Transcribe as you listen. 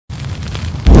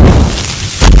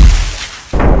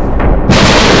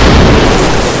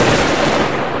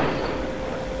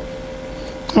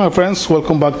Hi friends,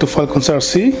 welcome back to Falcon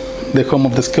RC, the home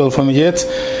of the scale family jets.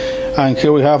 And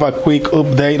here we have a quick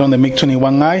update on the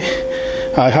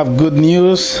MIG-21i. I have good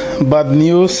news, bad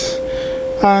news,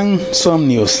 and some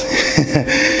news.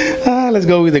 Let's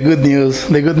go with the good news.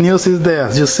 The good news is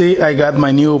that, as you see, I got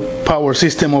my new power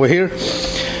system over here.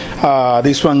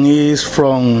 This one is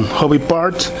from Hobby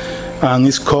Parts, and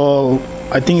it's called,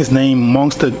 I think it's named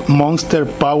Monster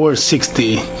Power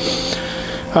 60.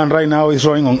 And right now it's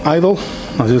running on idle,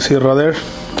 as you see right there.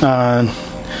 And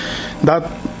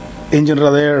that engine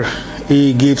right there,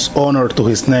 he gives honor to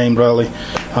his name, really.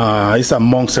 It's a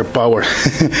monster power.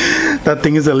 That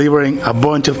thing is delivering a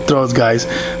bunch of thrust, guys.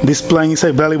 This plane is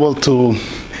available to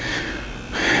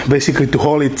basically to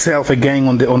hold itself again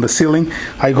on the ceiling.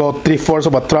 I got 3/4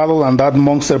 of a throttle, and that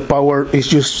monster power is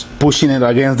just pushing it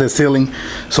against the ceiling.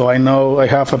 So I know I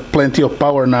have plenty of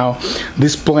power now.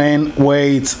 This plane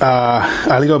weighs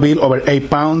a little bit over 8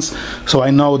 pounds, so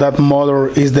I know that motor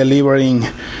is delivering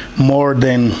more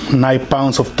than 9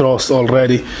 pounds of thrust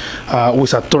already,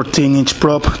 with a 13-inch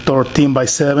prop,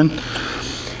 13x7.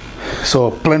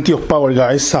 So plenty of power,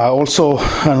 guys. Also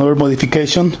another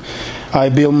modification, I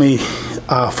built me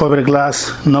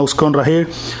fiberglass nose cone right here,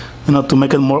 to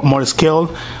make it more scaled,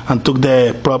 and took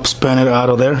the prop spanner out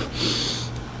of there,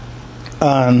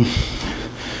 and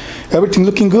everything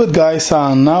looking good, guys.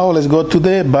 And now let's go to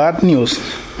the bad news.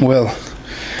 Well,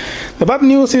 the bad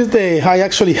news is that I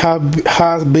actually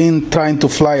have been trying to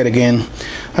fly it again.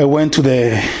 I went to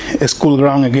the school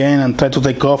ground again and tried to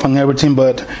take off and everything,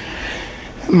 but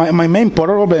my main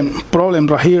problem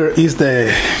right here is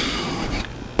the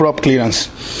prop clearance.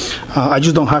 I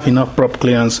just don't have enough prop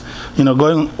clearance.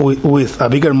 Going with a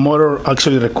bigger motor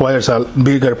actually requires a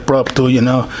bigger prop too,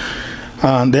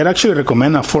 and they actually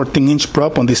recommend a 14-inch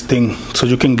prop on this thing, so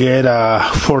you can get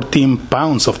 14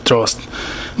 pounds of thrust.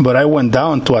 But I went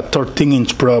down to a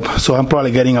 13-inch prop, so I'm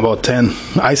probably getting about 10.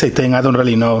 I say 10, I don't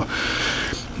really know,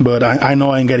 but I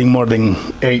know I'm getting more than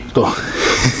 8 though.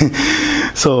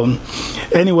 So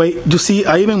anyway, you see,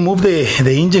 I even moved the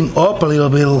engine up a little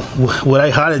bit where I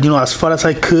had it, as far as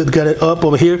I could get it up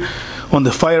over here on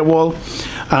the firewall.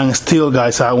 And still,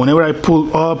 guys, whenever I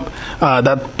pull up,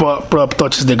 that prop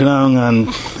touches the ground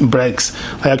and breaks.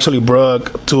 I actually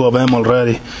broke 2 of them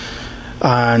already,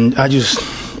 and I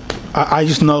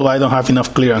just know I don't have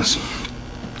enough clearance.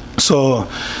 So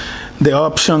the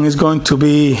option is going to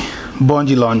be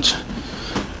bungee launch.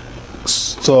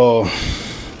 So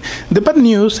the bad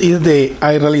news is that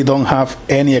I really don't have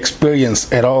any experience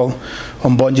at all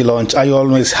on bungee launch. I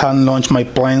always hand launch my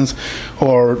planes,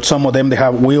 or some of them they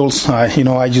have wheels.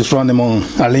 I just run them on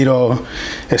a little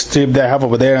strip that I have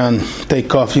over there and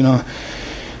take off.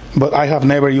 But I have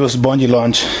never used bungee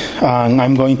launch, and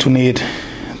I'm going to need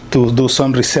to do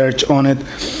some research on it.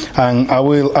 And I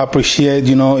will appreciate,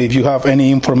 if you have any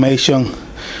information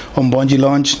on bungee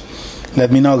launch,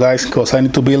 let me know, guys, because I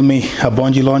need to build me a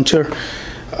bungee launcher.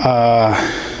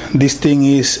 This thing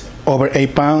is over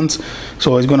 8 pounds,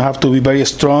 so it's gonna have to be very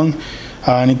strong.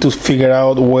 I need to figure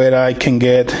out where I can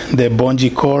get the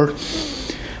bungee cord,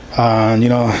 and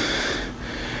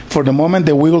for the moment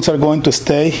the wheels are going to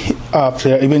stay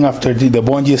even after the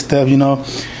bungee step.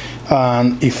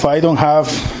 And if I don't have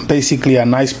basically a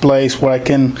nice place where I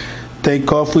can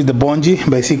take off with the bungee,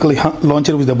 basically launch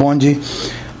it with the bungee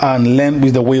and land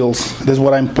with the wheels, that's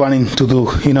what I'm planning to do.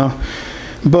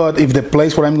 But if the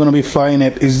place where I'm going to be flying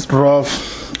it is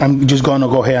rough, I'm just going to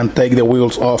go ahead and take the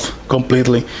wheels off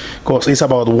completely, because it's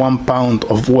about 1 pound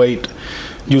of weight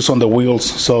just on the wheels.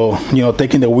 So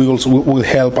taking the wheels will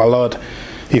help a lot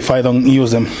if I don't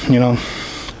use them.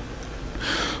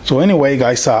 So anyway,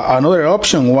 guys, another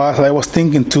option was I was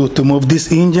thinking to move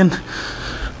this engine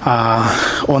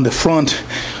on the front,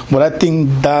 but I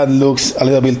think that looks a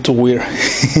little bit too weird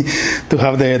to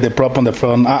have the prop on the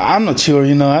front. I'm not sure,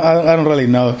 I don't really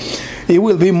know. It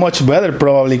will be much better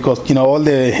probably, because all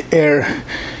the air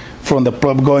from the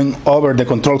prop going over the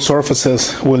control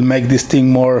surfaces will make this thing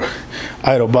more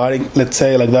aerobatic, let's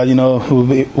say, like that.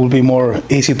 It will be more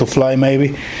easy to fly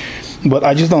maybe. But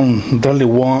I just don't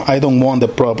want the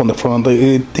prop on the front.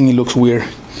 I think it looks weird.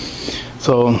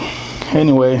 So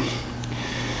anyway,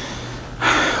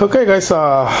 okay, guys,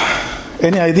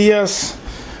 any ideas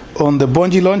on the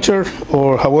bungee launcher,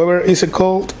 or however is it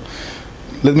called?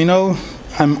 Let me know.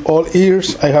 I'm all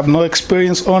ears. I have no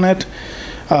experience on it,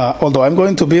 although I'm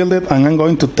going to build it and I'm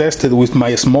going to test it with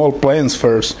my small planes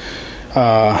first,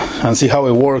 and see how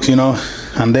it works,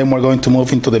 and then we're going to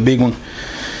move into the big one.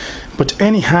 But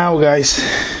anyhow, guys,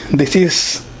 this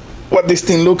is what this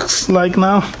thing looks like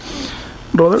now,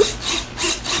 brother.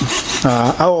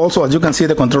 Also, as you can see,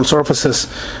 the control surfaces,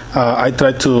 I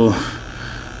tried to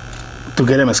to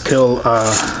get them scaled.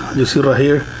 You see right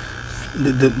here,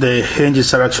 the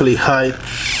hinges are actually high,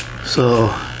 so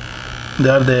they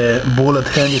are the bullet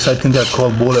hinges. I think they're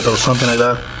called bullet or something like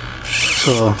that.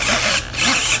 So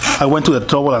I went to the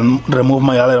trouble and removed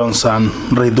my ailerons and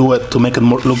redo it to make it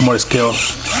look more scaled.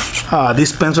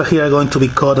 These pins right here are going to be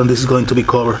cut, and this is going to be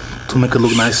covered to make it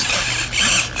look nice.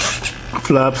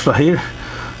 Flaps right here,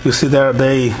 you see there,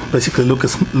 they basically look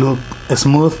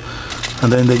smooth,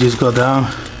 and then they just go down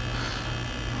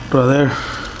right there.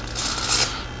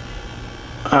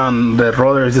 And the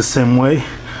rudder is the same way.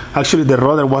 Actually, the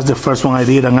rudder was the first one I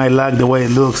did, and I like the way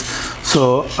it looks,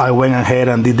 so I went ahead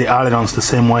and did the ailerons the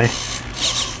same way.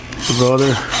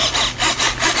 Rudder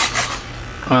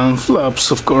and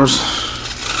flaps, of course.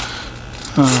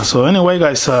 So anyway,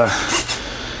 guys,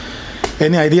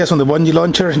 any ideas on the bungee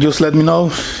launcher, just let me know.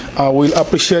 I will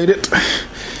appreciate it.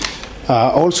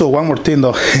 Also, one more thing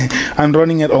though, I'm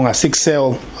running it on a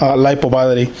 6-cell LiPo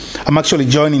battery. I'm actually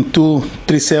joining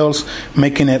 2-3 cells,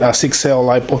 making it a 6-cell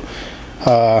LiPo.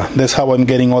 That's how I'm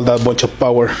getting all that bunch of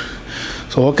power.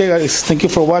 So okay, guys, thank you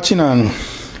for watching, and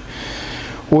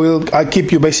I'll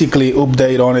keep you basically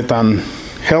updated on it, and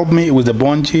help me with the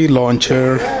bungee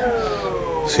launcher.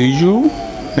 See you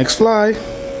next fly.